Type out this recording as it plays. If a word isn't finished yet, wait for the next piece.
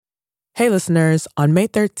Hey listeners, on May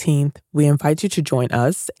 13th, we invite you to join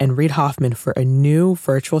us and Reid Hoffman for a new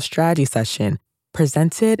virtual strategy session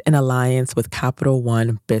presented in alliance with Capital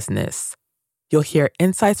One Business. You'll hear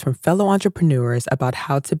insights from fellow entrepreneurs about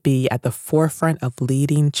how to be at the forefront of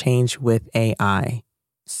leading change with AI.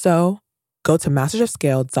 So, go to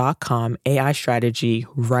mastersofscale.com AI strategy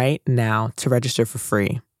right now to register for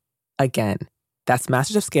free. Again, that's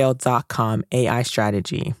mastersofscale.com AI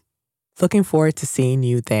strategy. Looking forward to seeing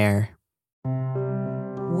you there.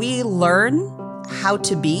 We learn how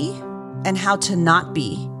to be and how to not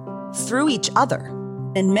be through each other.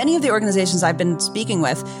 In many of the organizations I've been speaking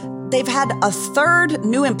with, they've had a third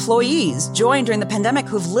new employees join during the pandemic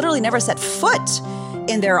who've literally never set foot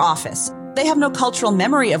in their office. They have no cultural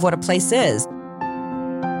memory of what a place is.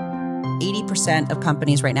 80% of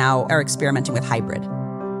companies right now are experimenting with hybrid.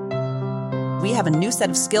 We have a new set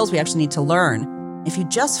of skills we actually need to learn. If you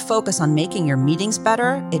just focus on making your meetings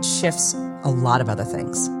better, it shifts a lot of other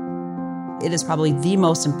things. It is probably the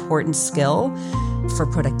most important skill for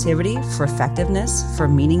productivity, for effectiveness, for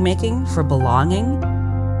meaning making, for belonging.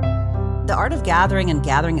 The art of gathering and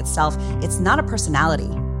gathering itself, it's not a personality.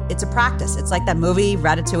 It's a practice. It's like that movie,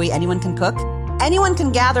 Ratatouille, anyone can cook. Anyone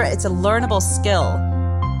can gather. It's a learnable skill.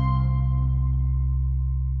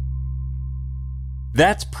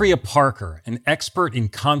 That's Priya Parker, an expert in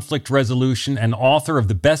conflict resolution and author of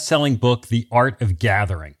the best-selling book, The Art of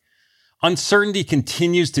Gathering. Uncertainty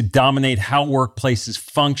continues to dominate how workplaces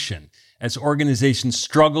function as organizations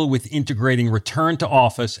struggle with integrating return to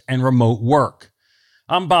office and remote work.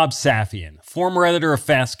 I'm Bob Safian, former editor of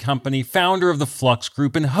Fast Company, founder of the Flux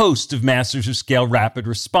Group, and host of Masters of Scale Rapid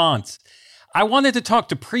Response. I wanted to talk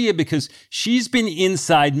to Priya because she's been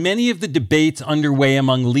inside many of the debates underway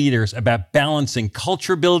among leaders about balancing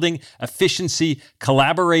culture building, efficiency,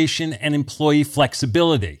 collaboration, and employee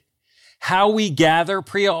flexibility. How we gather,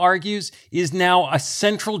 Priya argues, is now a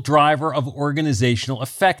central driver of organizational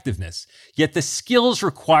effectiveness, yet the skills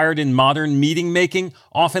required in modern meeting making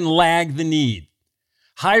often lag the need.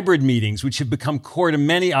 Hybrid meetings, which have become core to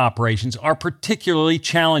many operations, are particularly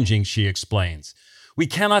challenging, she explains. We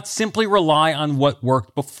cannot simply rely on what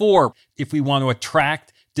worked before if we want to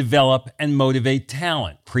attract, develop, and motivate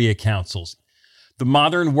talent, Priya counsels. The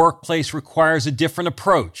modern workplace requires a different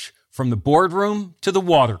approach, from the boardroom to the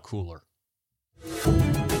water cooler.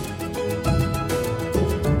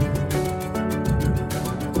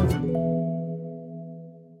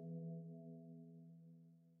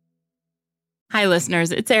 Hi,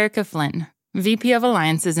 listeners. It's Erica Flynn, VP of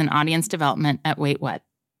Alliances and Audience Development at Wait What,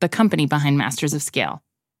 the company behind Masters of Scale.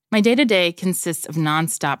 My day-to-day consists of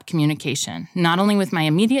nonstop communication, not only with my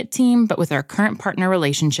immediate team, but with our current partner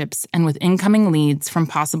relationships and with incoming leads from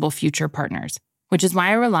possible future partners, which is why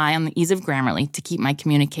I rely on the ease of Grammarly to keep my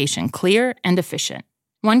communication clear and efficient.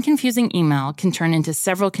 One confusing email can turn into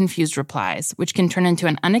several confused replies, which can turn into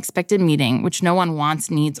an unexpected meeting which no one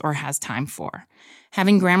wants, needs, or has time for.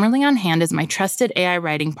 Having Grammarly on hand as my trusted AI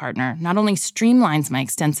writing partner not only streamlines my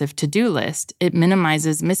extensive to-do list, it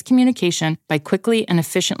minimizes miscommunication by quickly and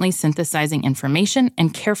efficiently synthesizing information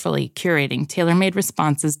and carefully curating tailor-made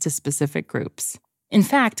responses to specific groups. In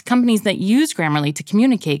fact, companies that use Grammarly to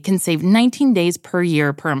communicate can save 19 days per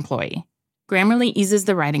year per employee. Grammarly eases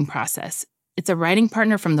the writing process. It's a writing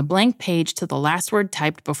partner from the blank page to the last word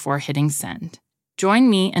typed before hitting send. Join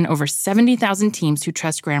me and over 70,000 teams who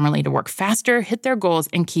trust Grammarly to work faster, hit their goals,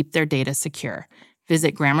 and keep their data secure.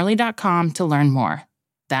 Visit Grammarly.com to learn more.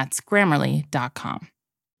 That's Grammarly.com.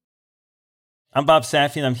 I'm Bob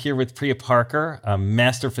Safian. I'm here with Priya Parker, a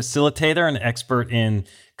master facilitator and expert in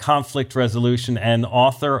conflict resolution and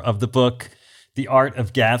author of the book, The Art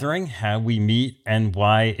of Gathering, How We Meet and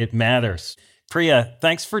Why It Matters. Priya,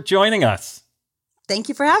 thanks for joining us. Thank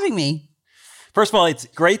you for having me. First of all, it's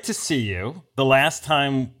great to see you. The last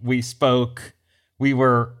time we spoke, we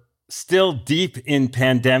were still deep in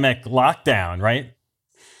pandemic lockdown, right?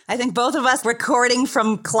 I think both of us recording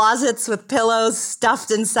from closets with pillows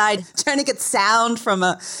stuffed inside, trying to get sound from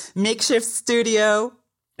a makeshift studio.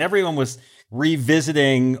 Everyone was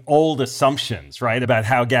revisiting old assumptions, right, about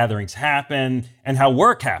how gatherings happen and how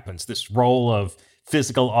work happens, this role of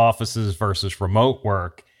physical offices versus remote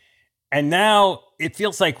work. And now it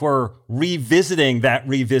feels like we're revisiting that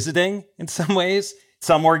revisiting in some ways.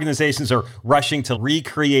 Some organizations are rushing to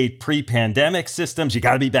recreate pre-pandemic systems. You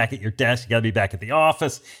got to be back at your desk. You got to be back at the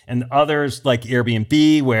office. And others like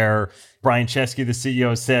Airbnb, where Brian Chesky, the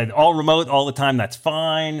CEO, said, all remote all the time, that's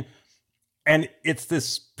fine. And it's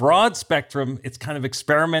this broad spectrum. It's kind of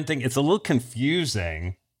experimenting. It's a little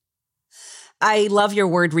confusing. I love your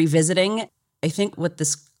word revisiting. I think what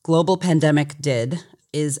this global pandemic did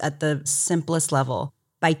is at the simplest level,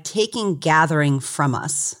 By taking gathering from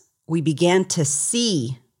us, we began to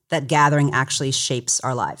see that gathering actually shapes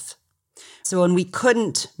our life. So when we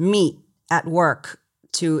couldn't meet at work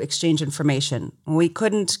to exchange information, when we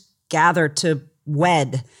couldn't gather to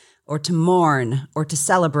wed or to mourn or to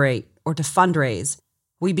celebrate or to fundraise,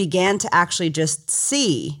 we began to actually just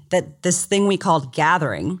see that this thing we called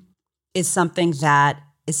gathering is something that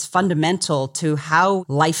is fundamental to how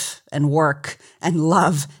life and work and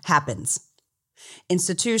love happens.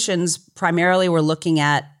 Institutions primarily were looking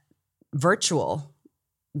at virtual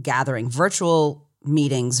gathering, virtual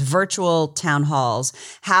meetings, virtual town halls.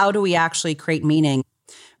 How do we actually create meaning?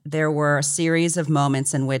 There were a series of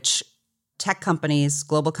moments in which tech companies,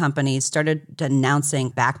 global companies started announcing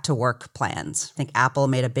back to work plans. I think Apple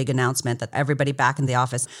made a big announcement that everybody back in the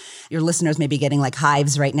office. Your listeners may be getting like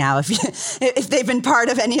hives right now if they've been part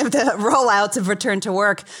of any of the rollouts of return to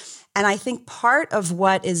work. And I think part of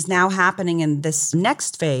what is now happening in this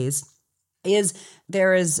next phase is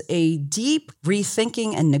there is a deep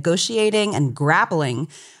rethinking and negotiating and grappling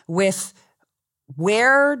with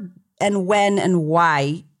where and when and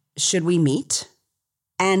why should we meet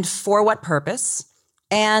and for what purpose,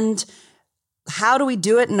 and how do we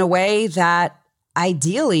do it in a way that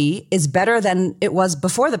ideally is better than it was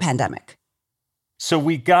before the pandemic. So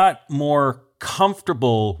we got more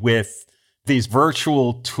comfortable with these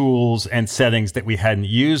virtual tools and settings that we hadn't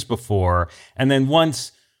used before. And then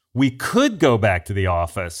once we could go back to the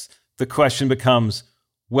office, the question becomes,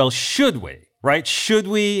 well, should we, right? Should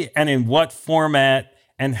we, and in what format,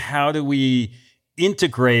 and how do we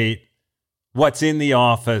integrate what's in the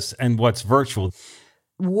office and what's virtual?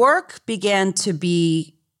 Work began to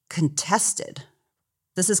be contested.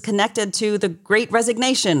 This is connected to the Great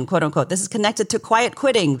Resignation, quote unquote. This is connected to quiet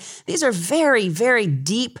quitting. These are very, very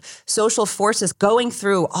deep social forces going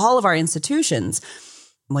through all of our institutions.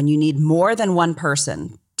 When you need more than one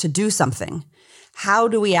person to do something, how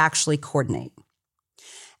do we actually coordinate?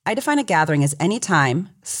 I define a gathering as any time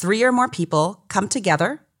 3 or more people come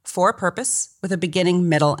together for a purpose with a beginning,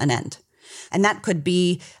 middle, and end. And that could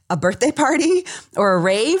be a birthday party or a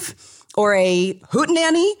rave or a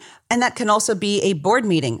hootenanny. And that can also be a board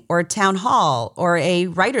meeting or a town hall or a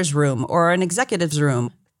writer's room or an executive's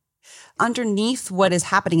room. Underneath what is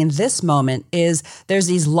happening in this moment is there's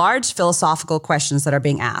these large philosophical questions that are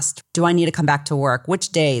being asked. Do I need to come back to work? Which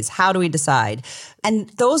days? How do we decide? And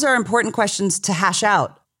those are important questions to hash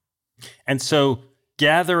out. And so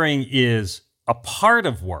gathering is a part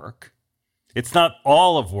of work. It's not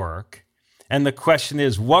all of work. And the question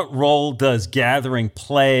is, what role does gathering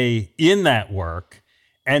play in that work?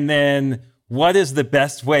 And then what is the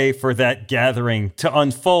best way for that gathering to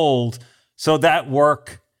unfold so that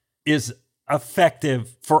work is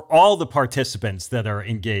effective for all the participants that are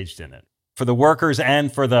engaged in it, for the workers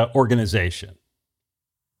and for the organization?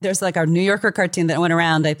 There's like our New Yorker cartoon that went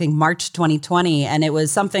around, I think, March 2020. And it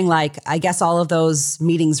was something like, I guess all of those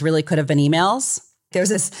meetings really could have been emails. There's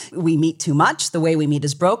this, we meet too much, the way we meet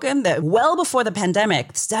is broken. That well before the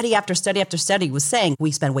pandemic, study after study after study was saying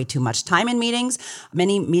we spend way too much time in meetings.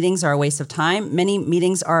 Many meetings are a waste of time. Many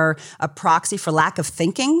meetings are a proxy for lack of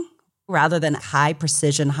thinking rather than high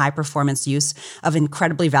precision, high performance use of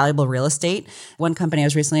incredibly valuable real estate. One company I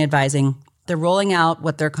was recently advising, they're rolling out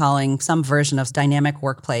what they're calling some version of dynamic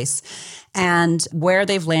workplace. And where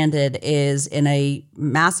they've landed is in a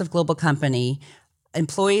massive global company,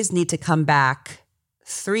 employees need to come back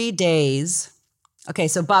 3 days. Okay,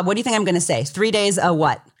 so Bob, what do you think I'm going to say? 3 days a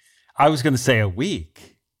what? I was going to say a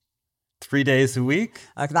week. 3 days a week?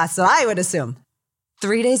 That's what I would assume.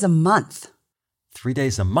 3 days a month. 3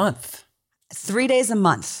 days a month. 3 days a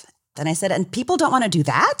month. Then I said, and people don't want to do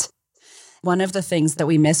that? One of the things that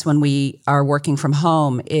we miss when we are working from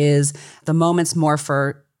home is the moments more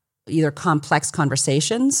for either complex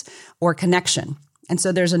conversations or connection. And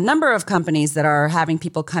so there's a number of companies that are having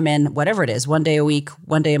people come in, whatever it is, 1 day a week,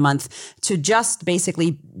 1 day a month, to just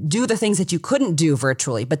basically do the things that you couldn't do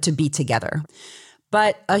virtually, but to be together.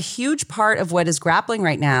 But a huge part of what is grappling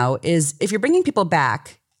right now is if you're bringing people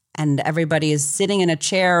back and everybody is sitting in a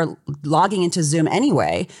chair, logging into Zoom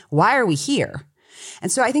anyway, why are we here?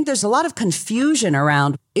 And so I think there's a lot of confusion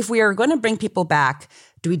around if we are going to bring people back,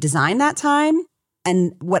 do we design that time?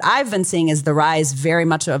 And what I've been seeing is the rise very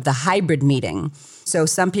much of the hybrid meeting. So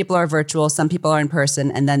some people are virtual, some people are in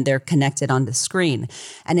person, and then they're connected on the screen.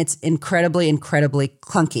 And it's incredibly, incredibly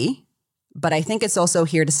clunky. But I think it's also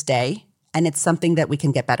here to stay. And it's something that we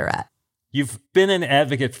can get better at. You've been an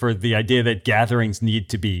advocate for the idea that gatherings need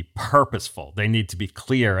to be purposeful. They need to be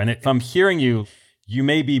clear. And if I'm hearing you, you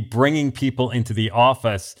may be bringing people into the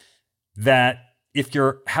office that if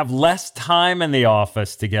you have less time in the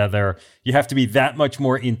office together, you have to be that much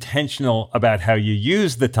more intentional about how you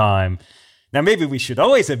use the time. Now, maybe we should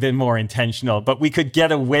always have been more intentional, but we could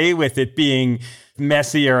get away with it being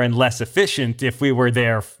messier and less efficient if we were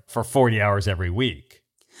there for 40 hours every week.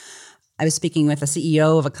 I was speaking with a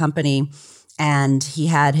CEO of a company, and he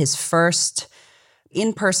had his first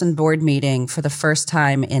in-person board meeting for the first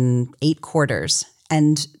time in 8 quarters.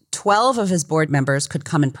 And 12 of his board members could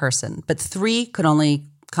come in person, but 3 could only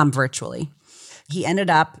come virtually. He ended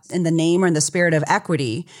up, in the name or in the spirit of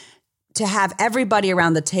equity, to have everybody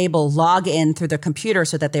around the table log in through their computer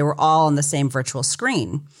so that they were all on the same virtual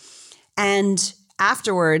screen. And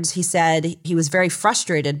afterwards, he said he was very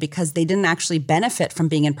frustrated because they didn't actually benefit from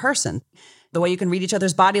being in person. The way you can read each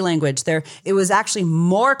other's body language, it was actually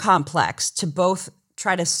more complex to both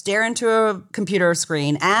try to stare into a computer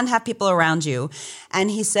screen and have people around you.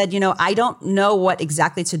 And he said, I don't know what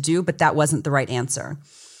exactly to do, but that wasn't the right answer.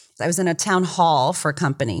 I was in a town hall for a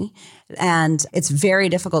company, and it's very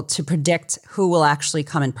difficult to predict who will actually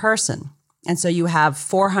come in person. And so you have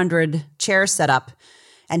 400 chairs set up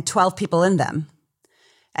and 12 people in them,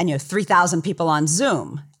 and 3,000 people on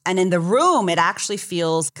Zoom. And in the room, it actually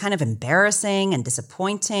feels kind of embarrassing and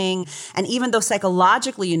disappointing. And even though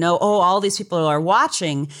psychologically, all these people are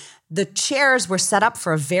watching, the chairs were set up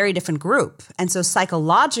for a very different group. And so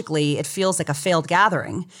psychologically, it feels like a failed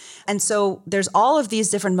gathering. And so there's all of these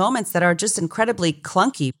different moments that are just incredibly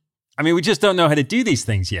clunky. I mean, we just don't know how to do these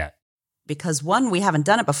things yet. Because 1, we haven't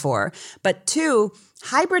done it before. But 2,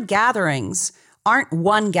 hybrid gatherings aren't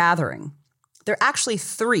one gathering. They're actually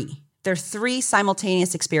 3. They're 3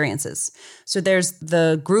 simultaneous experiences. So there's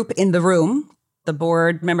the group in the room, the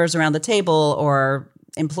board members around the table or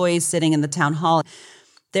employees sitting in the town hall.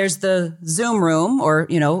 There's the Zoom room or,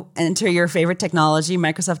 enter your favorite technology,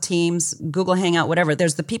 Microsoft Teams, Google Hangout, whatever.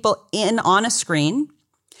 There's the people on a screen.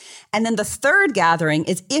 And then the third gathering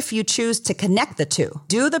is if you choose to connect the 2.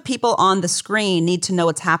 Do the people on the screen need to know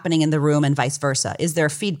what's happening in the room and vice versa? Is there a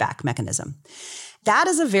feedback mechanism? That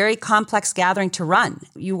is a very complex gathering to run.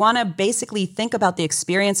 You want to basically think about the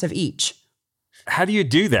experience of each. How do you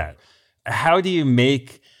do that? How do you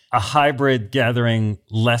make a hybrid gathering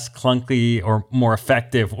less clunky or more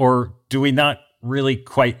effective, or do we not really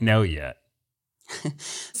quite know yet?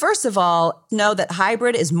 First of all, know that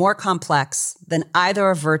hybrid is more complex than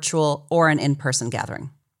either a virtual or an in-person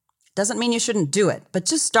gathering. Doesn't mean you shouldn't do it, but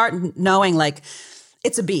just start knowing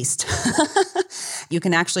it's a beast. You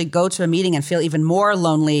can actually go to a meeting and feel even more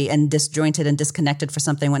lonely and disjointed and disconnected for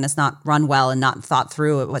something when it's not run well and not thought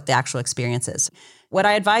through what the actual experience is. What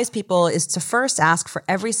I advise people is to first ask for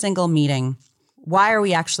every single meeting, why are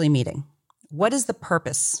we actually meeting? What is the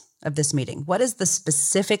purpose of this meeting? What is the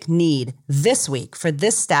specific need this week for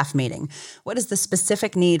this staff meeting? What is the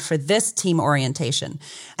specific need for this team orientation?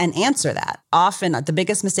 And answer that. Often, the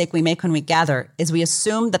biggest mistake we make when we gather is we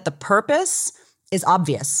assume that the purpose is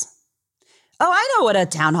obvious. Oh, I know what a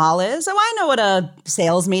town hall is. Oh, I know what a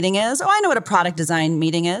sales meeting is. Oh, I know what a product design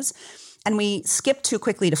meeting is. And we skip too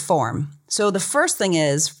quickly to form. So the first thing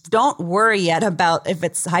is, don't worry yet about if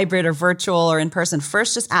it's hybrid or virtual or in person.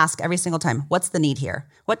 First, just ask every single time, what's the need here?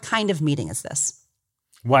 What kind of meeting is this?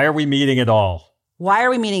 Why are we meeting at all? Why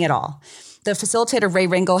are we meeting at all? The facilitator, Ray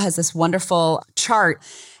Ringel, has this wonderful chart.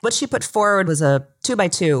 What she put forward was a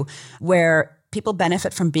 2x2 where people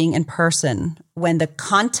benefit from being in person when the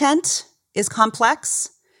content is complex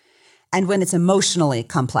and when it's emotionally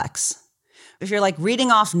complex. If you're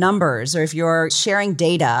reading off numbers or if you're sharing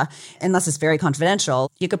data, unless it's very confidential,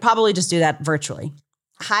 you could probably just do that virtually.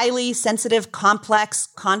 Highly sensitive, complex,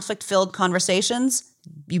 conflict-filled conversations,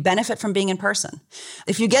 you benefit from being in person.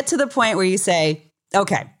 If you get to the point where you say,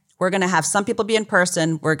 okay, we're going to have some people be in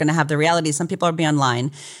person, we're going to have the reality, some people are be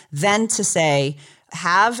online, then to say,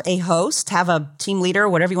 have a host, have a team leader,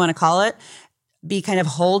 whatever you want to call it, be kind of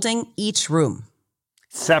holding each room.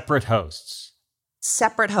 Separate hosts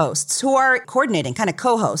Who are coordinating, kind of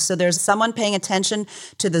co-hosts. So there's someone paying attention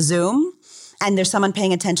to the Zoom and there's someone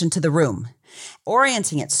paying attention to the room.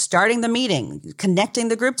 Orienting it, starting the meeting, connecting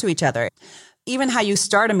the group to each other. Even how you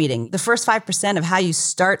start a meeting, the first 5% of how you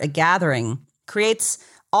start a gathering creates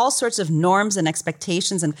all sorts of norms and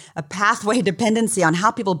expectations and a pathway dependency on how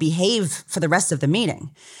people behave for the rest of the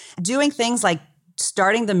meeting. Doing things like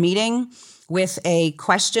starting the meeting with a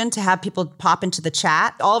question to have people pop into the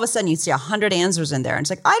chat. All of a sudden you see 100 answers in there. And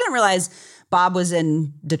it's I didn't realize Bob was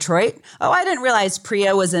in Detroit. Oh, I didn't realize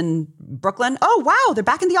Priya was in Brooklyn. Oh, wow, they're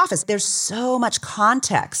back in the office. There's so much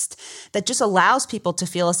context that just allows people to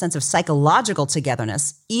feel a sense of psychological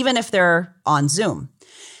togetherness, even if they're on Zoom.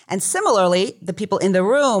 And similarly, the people in the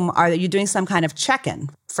room, are you doing some kind of check-in?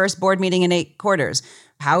 First board meeting in 8 quarters.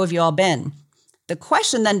 How have you all been? The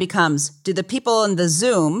question then becomes, do the people in the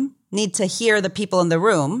Zoom need to hear the people in the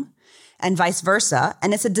room and vice versa?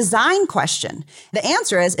 And it's a design question. The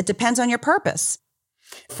answer is it depends on your purpose.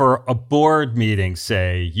 For a board meeting,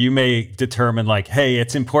 say, you may determine like, hey,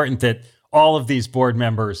 it's important that all of these board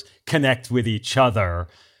members connect with each other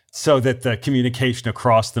so that the communication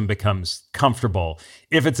across them becomes comfortable.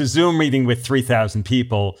 If it's a Zoom meeting with 3,000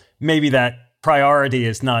 people, maybe that priority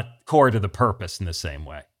is not core to the purpose in the same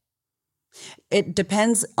way. It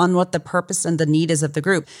depends on what the purpose and the need is of the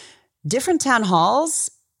group. Different town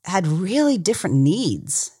halls had really different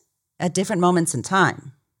needs at different moments in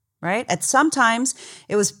time, right? At sometimes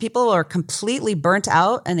it was people who are completely burnt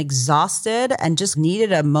out and exhausted and just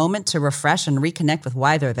needed a moment to refresh and reconnect with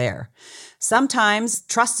why they're there. Sometimes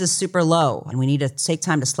trust is super low and we need to take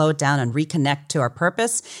time to slow it down and reconnect to our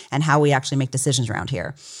purpose and how we actually make decisions around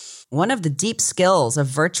here. One of the deep skills of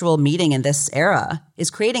virtual meeting in this era is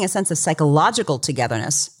creating a sense of psychological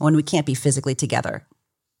togetherness when we can't be physically together.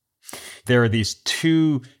 There are these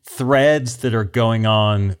two threads that are going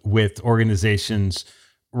on with organizations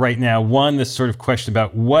right now. One, this sort of question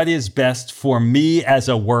about what is best for me as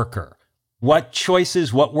a worker? What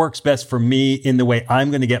choices, what works best for me in the way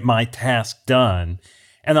I'm going to get my task done?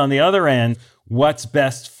 And on the other end, what's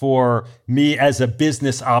best for me as a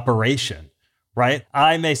business operation? Right?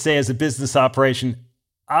 I may say as a business operation,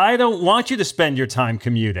 I don't want you to spend your time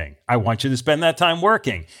commuting. I want you to spend that time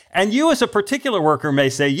working. And you as a particular worker may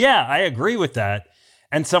say, yeah, I agree with that.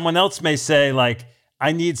 And someone else may say, like,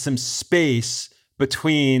 I need some space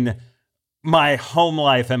between my home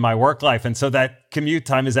life and my work life. And so that commute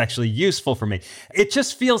time is actually useful for me. It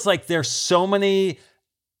just feels like there's so many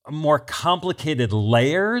more complicated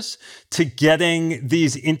layers to getting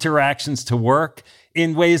these interactions to work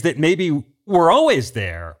in ways that maybe were always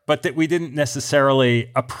there, but that we didn't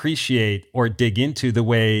necessarily appreciate or dig into the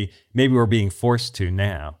way maybe we're being forced to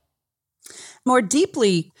now. More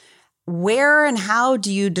deeply, where and how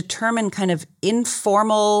do you determine kind of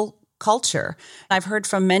informal culture? I've heard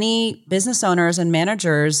from many business owners and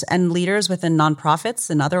managers and leaders within nonprofits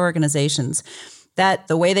and other organizations that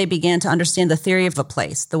the way they began to understand the theory of a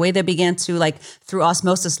place, the way they began to, like, through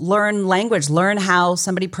osmosis, learn language, learn how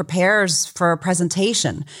somebody prepares for a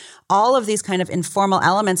presentation, all of these kind of informal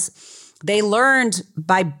elements, they learned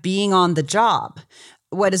by being on the job.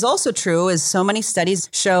 What is also true is so many studies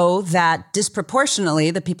show that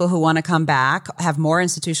disproportionately the people who want to come back have more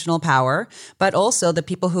institutional power, but also the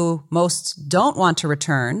people who most don't want to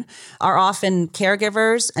return are often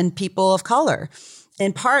caregivers and people of color.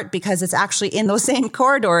 In part because it's actually in those same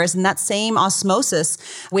corridors and that same osmosis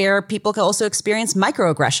where people can also experience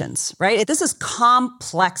microaggressions, right? This is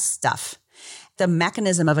complex stuff. The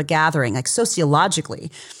mechanism of a gathering, like sociologically,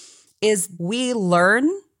 is we learn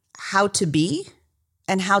how to be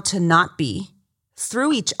and how to not be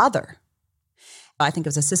through each other. I think it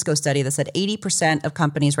was a Cisco study that said 80% of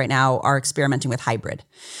companies right now are experimenting with hybrid.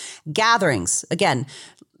 Gatherings, again,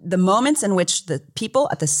 the moments in which the people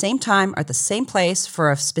at the same time are at the same place for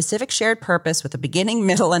a specific shared purpose with a beginning,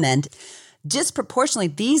 middle, and end, disproportionately,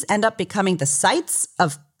 these end up becoming the sites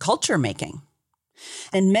of culture making.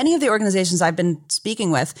 And many of the organizations I've been speaking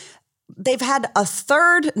with, they've had a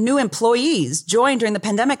third new employees join during the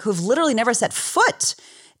pandemic who've literally never set foot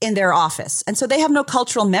in their office. And so they have no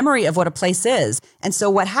cultural memory of what a place is. And so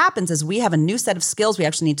what happens is we have a new set of skills we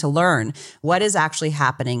actually need to learn what is actually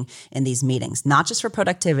happening in these meetings, not just for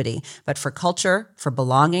productivity, but for culture, for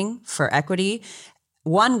belonging, for equity,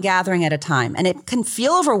 one gathering at a time. And it can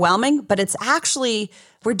feel overwhelming, but it's actually,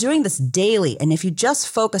 we're doing this daily. And if you just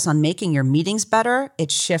focus on making your meetings better, it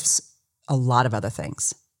shifts a lot of other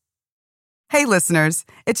things. Hey, listeners,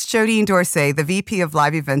 it's Jodine Dorsey, the VP of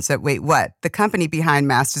Live Events at Wait What, the company behind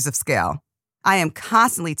Masters of Scale. I am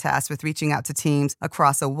constantly tasked with reaching out to teams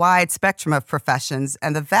across a wide spectrum of professions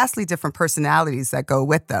and the vastly different personalities that go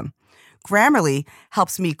with them. Grammarly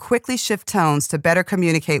helps me quickly shift tones to better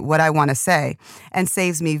communicate what I want to say and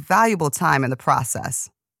saves me valuable time in the process.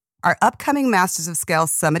 Our upcoming Masters of Scale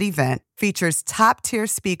Summit event features top-tier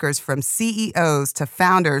speakers from CEOs to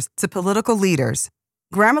founders to political leaders.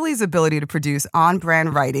 Grammarly's ability to produce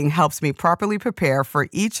on-brand writing helps me properly prepare for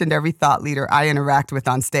each and every thought leader I interact with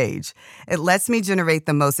on stage. It lets me generate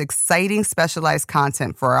the most exciting specialized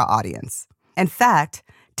content for our audience. In fact,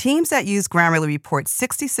 teams that use Grammarly report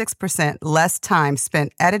 66% less time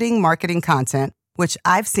spent editing marketing content, which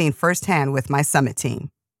I've seen firsthand with my Summit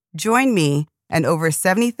team. Join me and over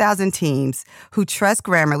 70,000 teams who trust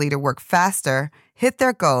Grammarly to work faster, hit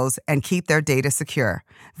their goals, and keep their data secure.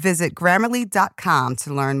 Visit Grammarly.com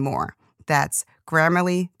to learn more. That's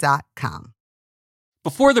Grammarly.com.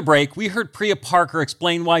 Before the break, we heard Priya Parker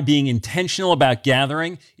explain why being intentional about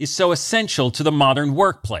gathering is so essential to the modern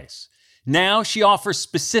workplace. Now she offers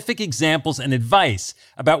specific examples and advice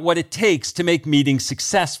about what it takes to make meetings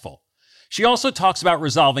successful. She also talks about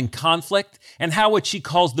resolving conflict and how what she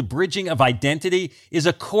calls the bridging of identity is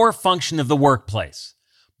a core function of the workplace.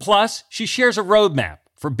 Plus, she shares a roadmap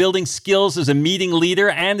for building skills as a meeting leader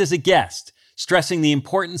and as a guest, stressing the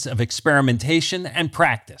importance of experimentation and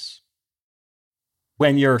practice.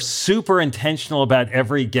 When you're super intentional about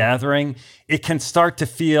every gathering, it can start to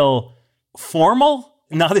feel formal,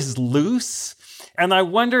 not as loose. And I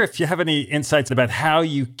wonder if you have any insights about how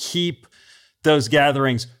you keep those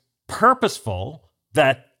gatherings purposeful,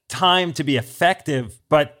 that time to be effective,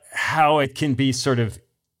 but how it can be sort of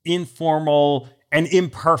informal and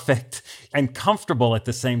imperfect and comfortable at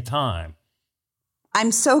the same time.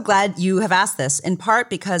 I'm so glad you have asked this, in part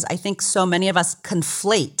because I think so many of us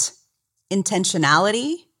conflate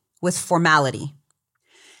intentionality with formality.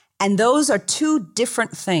 And those are two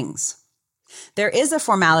different things. There is a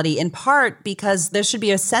formality in part because there should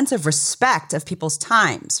be a sense of respect of people's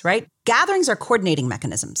times, right? Gatherings are coordinating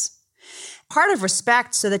mechanisms. Part of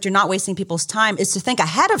respect so that you're not wasting people's time is to think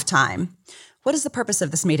ahead of time. What is the purpose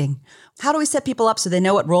of this meeting? How do we set people up so they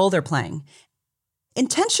know what role they're playing?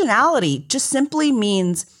 Intentionality just simply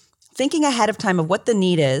means thinking ahead of time of what the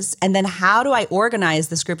need is, and then how do I organize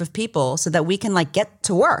this group of people so that we can get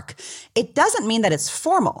to work? It doesn't mean that it's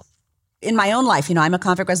formal. In my own life, I'm a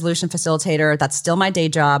conflict resolution facilitator. That's still my day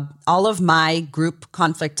job. All of my group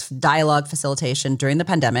conflict dialogue facilitation during the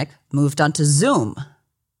pandemic moved onto Zoom.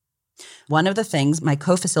 One of the things my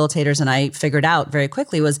co-facilitators and I figured out very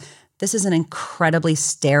quickly was this is an incredibly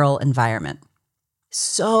sterile environment.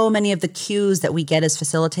 So many of the cues that we get as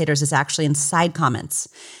facilitators is actually in side comments,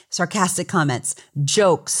 sarcastic comments,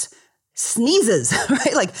 jokes, sneezes,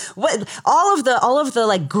 right? All of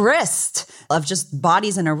the grist of just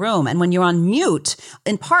bodies in a room. And when you're on mute,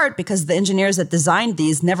 in part because the engineers that designed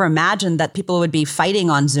these never imagined that people would be fighting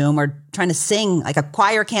on Zoom or trying to sing, like a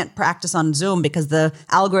choir can't practice on Zoom because the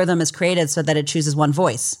algorithm is created so that it chooses one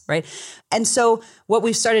voice, right? And so what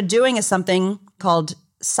we've started doing is something called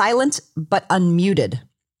silent but unmuted.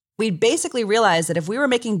 We basically realized that if we were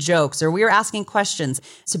making jokes or we were asking questions,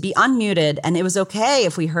 to be unmuted, and it was okay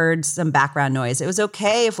if we heard some background noise. It was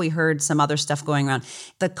okay if we heard some other stuff going on.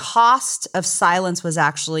 The cost of silence was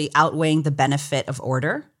actually outweighing the benefit of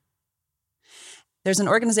order. There's an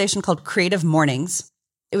organization called Creative Mornings.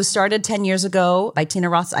 It was started 10 years ago by Tina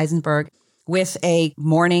Ross Eisenberg with a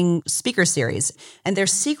morning speaker series. And their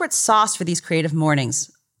secret sauce for these creative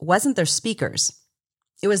mornings wasn't their speakers.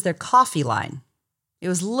 It was their coffee line. It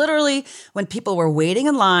was literally when people were waiting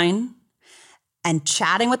in line and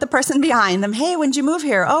chatting with the person behind them. Hey, when did you move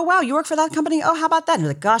here? Oh, wow, you work for that company? Oh, how about that? And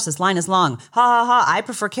you're like, gosh, this line is long. Ha, ha, ha, I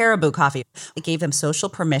prefer Caribou coffee. It gave them social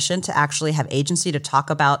permission to actually have agency to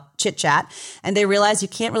talk about chit chat. And they realized you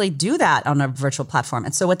can't really do that on a virtual platform.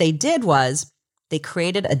 And so what they did was they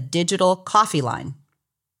created a digital coffee line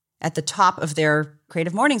at the top of their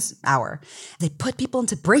Creative Mornings hour. They put people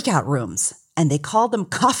into breakout rooms and they called them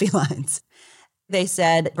coffee lines. They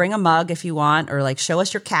said, bring a mug if you want, or show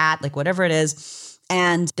us your cat, whatever it is.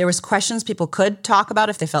 And there was questions people could talk about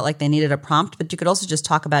if they felt like they needed a prompt, but you could also just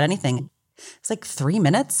talk about anything. It's 3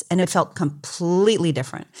 minutes and it felt completely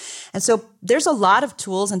different. And so there's a lot of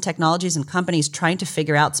tools and technologies and companies trying to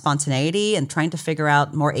figure out spontaneity and trying to figure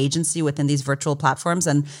out more agency within these virtual platforms.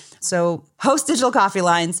 And so host digital coffee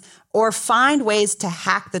lines or find ways to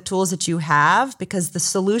hack the tools that you have, because the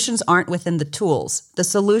solutions aren't within the tools. The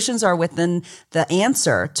solutions are within the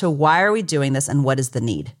answer to why are we doing this and what is the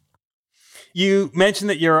need. You mentioned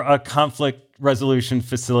that you're a conflict resolution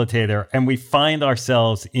facilitator, and we find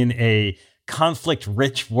ourselves in a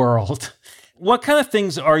conflict-rich world. What kind of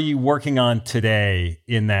things are you working on today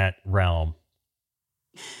in that realm?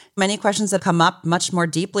 Many questions have come up much more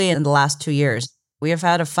deeply in the last 2 years. We have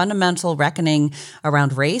had a fundamental reckoning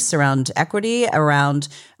around race, around equity, around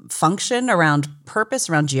function, around purpose,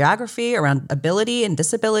 around geography, around ability and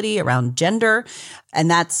disability, around gender.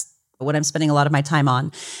 And that's what I'm spending a lot of my time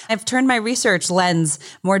on. I've turned my research lens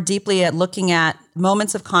more deeply at looking at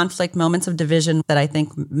moments of conflict, moments of division that I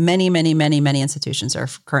think many institutions are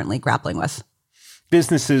currently grappling with.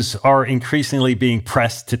 Businesses are increasingly being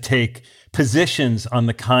pressed to take positions on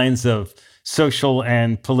the kinds of social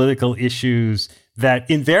and political issues that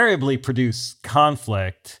invariably produce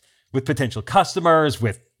conflict with potential customers,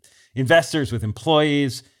 with investors, with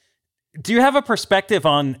employees. Do you have a perspective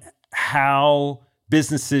on how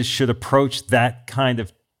businesses should approach that kind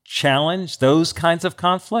of challenge, those kinds of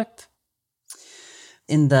conflict?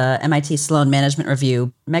 in the MIT Sloan Management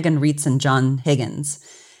Review, Megan Reitz and John Higgins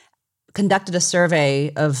conducted a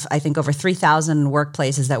survey of, I think, over 3,000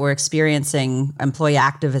 workplaces that were experiencing employee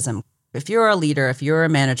activism. If you're a leader, if you're a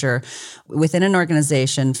manager within an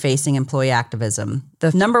organization facing employee activism,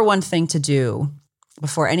 the number one thing to do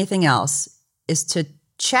before anything else is to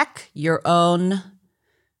check your own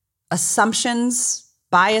assumptions,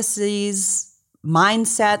 biases,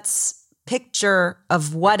 mindsets, picture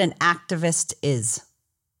of what an activist is,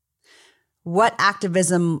 what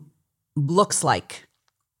activism looks like.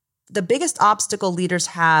 The biggest obstacle leaders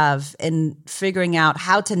have in figuring out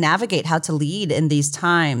how to navigate, how to lead in these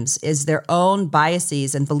times is their own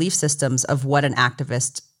biases and belief systems of what an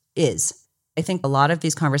activist is. I think a lot of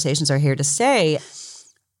these conversations are here to stay.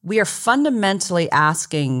 We are fundamentally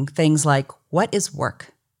asking things like, what is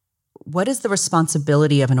work? What is the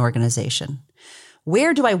responsibility of an organization?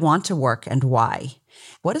 Where do I want to work and why?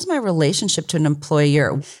 What is my relationship to an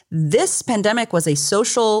employer? This pandemic was a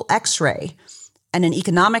social X-ray and an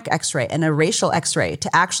economic X-ray and a racial X-ray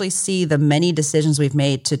to actually see the many decisions we've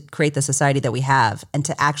made to create the society that we have and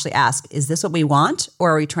to actually ask, is this what we want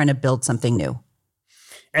or are we trying to build something new?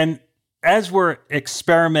 And as we're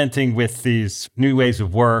experimenting with these new ways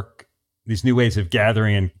of work, these new ways of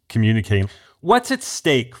gathering and communicating, what's at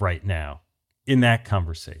stake right now in that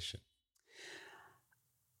conversation?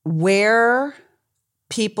 Where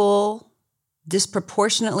people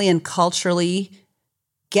disproportionately and culturally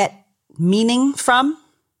get meaning from.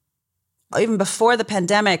 Even before the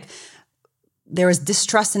pandemic, there was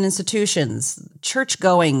distrust in institutions. Church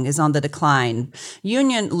going is on the decline.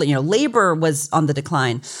 Labor was on the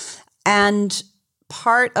decline. And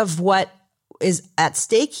part of what is at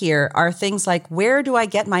stake here are things like, where do I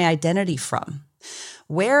get my identity from?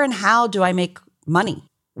 Where and how do I make money?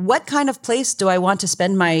 What kind of place do I want to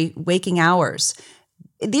spend my waking hours?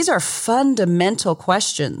 These are fundamental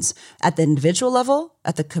questions at the individual level,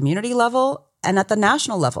 at the community level, and at the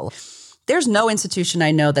national level. There's no institution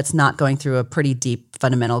I know that's not going through a pretty deep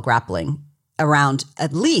fundamental grappling around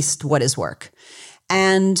at least what is work.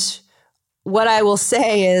 And what I will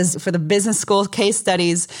say is for the business school case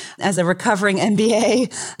studies as a recovering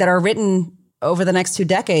MBA that are written over the next 2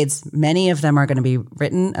 decades, many of them are going to be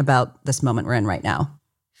written about this moment we're in right now.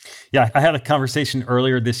 Yeah, I had a conversation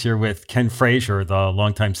earlier this year with Ken Frazier, the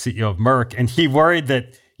longtime CEO of Merck, and he worried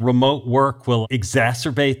that remote work will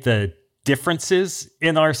exacerbate the differences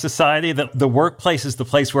in our society, that the workplace is the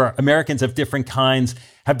place where Americans of different kinds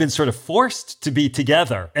have been sort of forced to be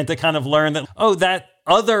together and to kind of learn that, oh, that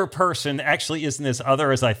other person actually isn't as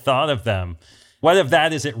other as I thought of them. What if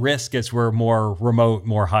that is at risk as we're more remote,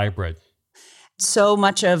 more hybrid? So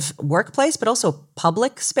much of workplace, but also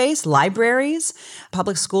public space, libraries,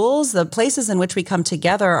 public schools, the places in which we come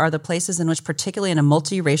together are the places in which, particularly in a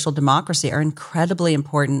multiracial democracy, are incredibly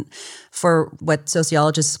important for what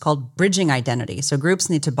sociologists call bridging identity. So groups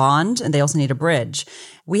need to bond and they also need a bridge.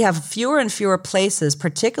 We have fewer and fewer places,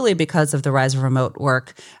 particularly because of the rise of remote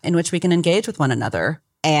work, in which we can engage with one another.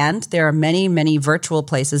 And there are many, many virtual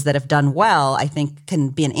places that have done well, I think can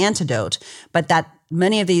be an antidote, but that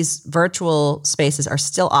many of these virtual spaces are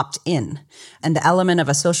still opt-in. And the element of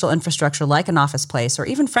a social infrastructure like an office place, or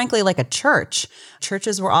even frankly like a church,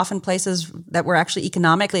 churches were often places that were actually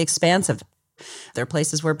economically expansive. They're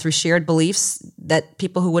places where through shared beliefs that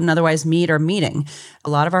people who wouldn't otherwise meet are meeting. A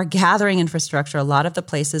lot of our gathering infrastructure, a lot of the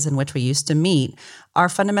places in which we used to meet are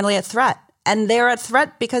fundamentally at threat. And they're at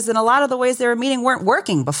threat because in a lot of the ways they were meeting weren't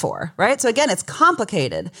working before, right? So again, it's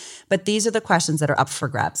complicated, but these are the questions that are up for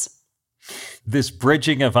grabs. This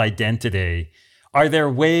bridging of identity, are there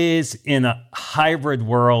ways in a hybrid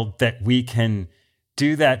world that we can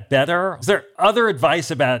do that better? Is there other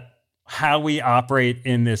advice about how we operate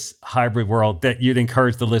in this hybrid world that you'd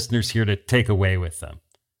encourage the listeners here to take away with them?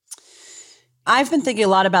 I've been thinking a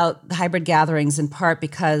lot about hybrid gatherings in part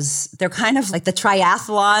because they're kind of like the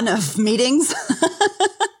triathlon of meetings.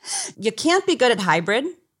 You can't be good at hybrid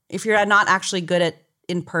if you're not actually good at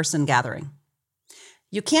in-person gathering.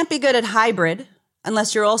 You can't be good at hybrid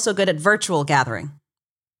unless you're also good at virtual gathering.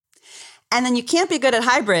 And then you can't be good at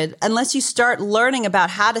hybrid unless you start learning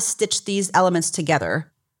about how to stitch these elements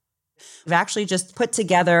together. We've actually just put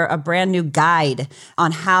together a brand new guide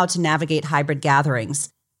on how to navigate hybrid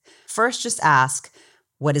gatherings. First, just ask,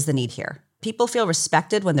 what is the need here? People feel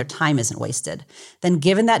respected when their time isn't wasted. Then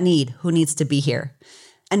given that need, who needs to be here?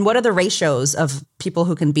 And what are the ratios of people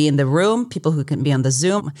who can be in the room, people who can be on the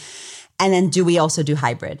Zoom? And then do we also do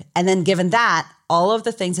hybrid? And then given that, all of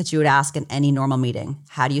the things that you would ask in any normal meeting.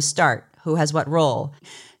 How do you start? Who has what role?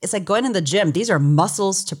 It's like going in the gym. These are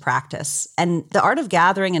muscles to practice. And the art of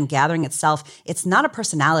gathering and gathering itself, it's not a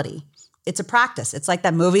personality. It's a practice. It's like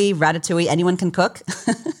that movie, Ratatouille, anyone can cook.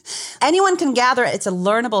 Anyone can gather. It's a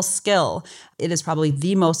learnable skill. It is probably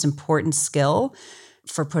the most important skill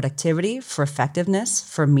for productivity, for effectiveness,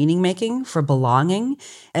 for meaning making, for belonging.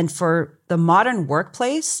 And for the modern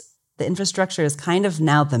workplace, the infrastructure is kind of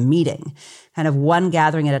now the meeting. Kind of one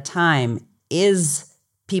gathering at a time is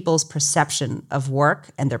people's perception of work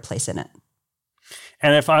and their place in it.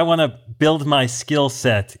 And if I want to build my skill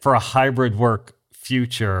set for a hybrid work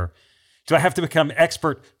future, do I have to become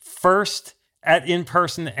expert first at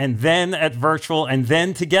in-person and then at virtual and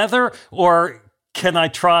then together? Or can I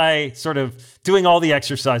try sort of doing all the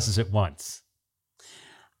exercises at once?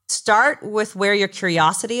 Start with where your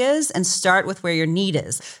curiosity is and start with where your need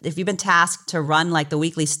is. If you've been tasked to run like the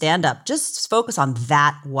weekly stand-up, just focus on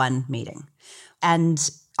that one meeting. And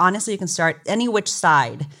honestly, you can start any which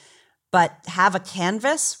side, but have a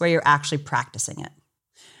canvas where you're actually practicing it.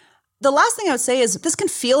 The last thing I would say is this can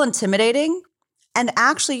feel intimidating. And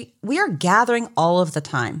actually, we are gathering all of the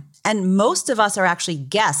time. And most of us are actually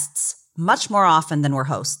guests much more often than we're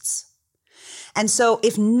hosts. And so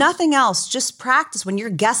if nothing else, just practice when you're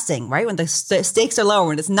guesting, right? When the stakes are low,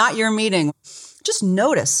 when it's not your meeting, just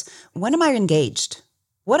notice, when am I engaged?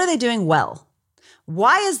 What are they doing well?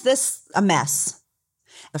 Why is this a mess?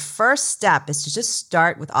 The first step is to just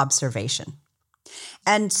start with observation.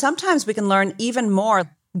 And sometimes we can learn even more.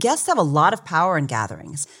 Guests have a lot of power in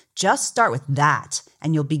gatherings. Just start with that,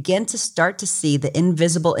 and you'll begin to start to see the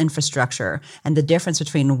invisible infrastructure and the difference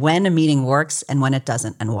between when a meeting works and when it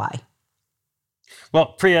doesn't, and why.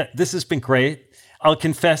 Well, Priya, this has been great. I'll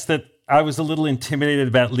confess that I was a little intimidated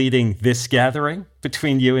about leading this gathering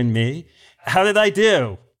between you and me. How did I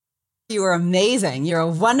do? You were amazing. You're a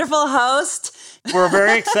wonderful host. We're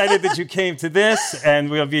very excited that you came to this, and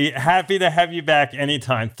we'll be happy to have you back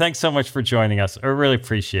anytime. Thanks so much for joining us. I really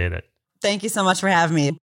appreciate it. Thank you so much for having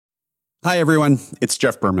me. Hi, everyone. It's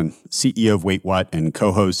Jeff Berman, CEO of Wait What and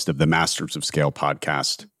co-host of the Masters of Scale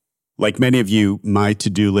podcast. Like many of you, my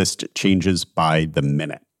to-do list changes by the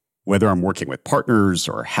minute. Whether I'm working with partners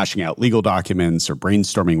or hashing out legal documents or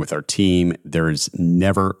brainstorming with our team, there is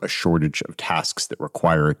never a shortage of tasks that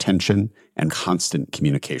require attention and constant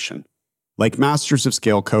communication. Like Masters of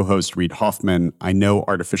Scale co-host Reid Hoffman, I know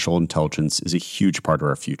artificial intelligence is a huge part of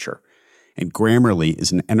our future, and Grammarly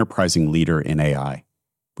is an enterprising leader in AI.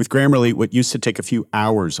 With Grammarly, what used to take a few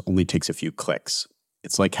hours only takes a few clicks.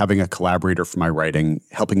 It's like having a collaborator for my writing,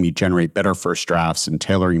 helping me generate better first drafts and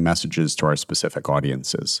tailoring messages to our specific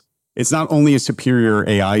audiences. It's not only a superior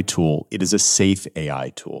AI tool, it is a safe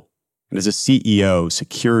AI tool. And as a CEO,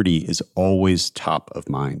 security is always top of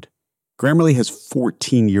mind. Grammarly has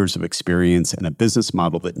 14 years of experience and a business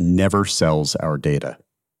model that never sells our data.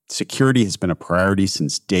 Security has been a priority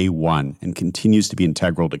since day one and continues to be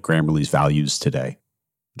integral to Grammarly's values today.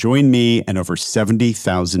 Join me and over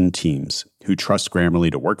 70,000 teams who trust Grammarly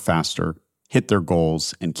to work faster, hit their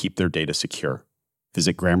goals, and keep their data secure.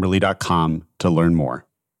 Visit Grammarly.com to learn more.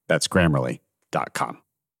 That's Grammarly.com.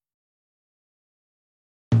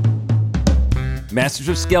 Masters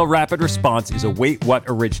of Scale Rapid Response is a Wait What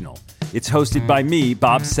original. It's hosted by me,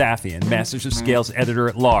 Bob Safian, Masters of Scale's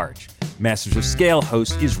editor-at-large. Masters of Scale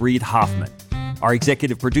host is Reid Hoffman. Our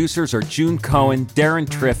executive producers are June Cohen, Darren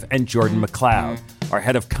Triff, and Jordan McLeod. Our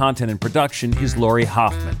head of content and production is Lori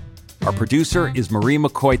Hoffman. Our producer is Marie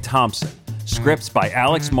McCoy Thompson. Scripts by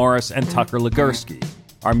Alex Morris and Tucker Ligursky.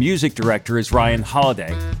 Our music director is Ryan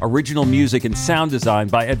Holiday. Original music and sound design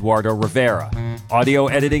by Eduardo Rivera. Audio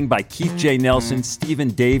editing by Keith J. Nelson, Stephen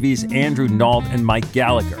Davies, Andrew Nault, and Mike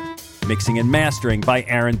Gallagher. Mixing and mastering by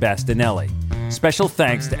Aaron Bastinelli. Special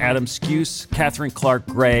thanks to Adam Skuse, Catherine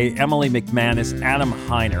Clark-Gray, Emily McManus, Adam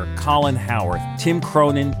Heiner, Colin Howarth, Tim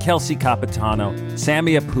Cronin, Kelsey Capitano,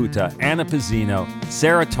 Sammy Aputa, Anna Pizzino,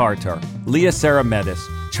 Sarah Tartar, Leah Saramedis,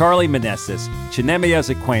 Charlie Meneses, Chinemia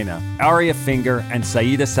Zequena, Aria Finger, and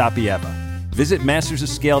Saida Sapieva. Visit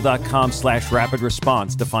mastersofscale.com/rapid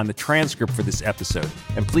response to find the transcript for this episode,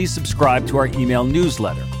 and please subscribe to our email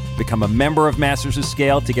newsletter. Become a member of Masters of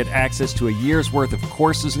Scale to get access to a year's worth of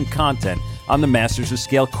courses and content on the Masters of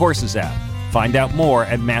Scale Courses app. Find out more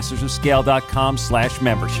at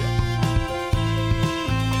mastersofscale.com/membership.